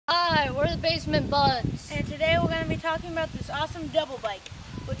Hi, we're the Basement Buds. And today we're going to be talking about this awesome double bike,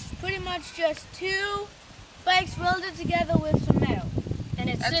 which is pretty much just two bikes welded together with some metal. And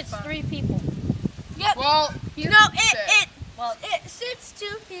it That's sits fun. 3 people. Yep. Well, it sits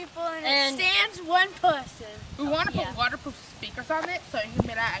two people and it stands one person. we want to put waterproof speakers on it so you can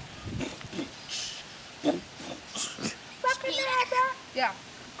be like, yeah,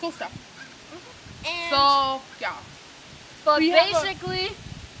 cool stuff. And So, yeah. But We have basically,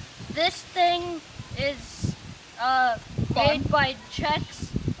 this thing is made by Chex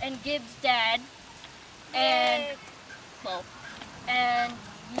and Gibbs' dad. And Well, and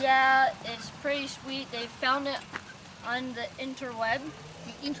yeah, it's pretty sweet. They found it on the interweb.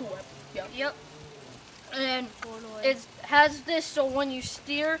 the interweb. Yeah. Yep. And it has this so when you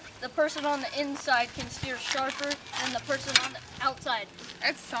steer, the person on the inside can steer sharper than the person on the outside.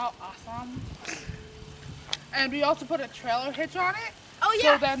 It's so awesome. And we also put a trailer hitch on it. oh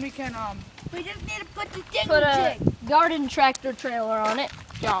yeah, So then we can, we just need to put the thing Put a garden tractor trailer on it.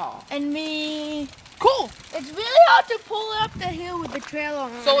 yeah. and me. Cool. It's really hard to pull up the hill with the trailer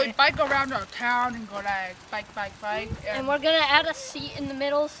on So we it. bike around our town and go like bike. And we're gonna add a seat in the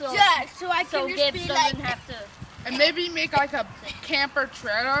middle so Yeah, so I so can just Gibbs be doesn't like. have to. And maybe make like a camper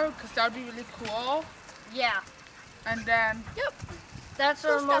trailer because that would be really cool. Yeah, And then, that's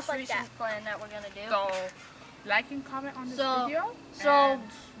Cool our stuff most like recent that. plan that we're gonna do. so like and comment on this So- video. So And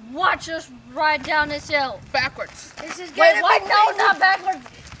watch us ride down this hill. backwards. This is Wait, gonna what? be No, crazy. not backwards.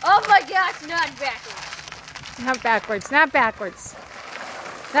 Oh my gosh, not backwards. Not backwards, not backwards.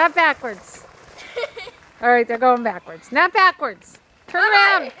 Not backwards. All right, they're going backwards. Not backwards. Turn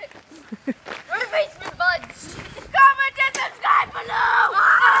around. We're the Basement Buds. Comment and subscribe below!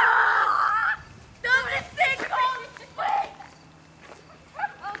 Do this thing called wait!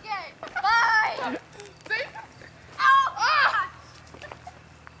 Okay, bye. See? Oh! Ah!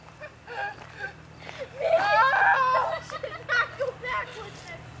 Should not go backwards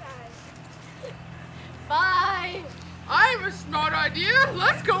next time. Bye. I have a smart idea.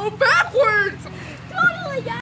 Let's go backwards. Totally, guys!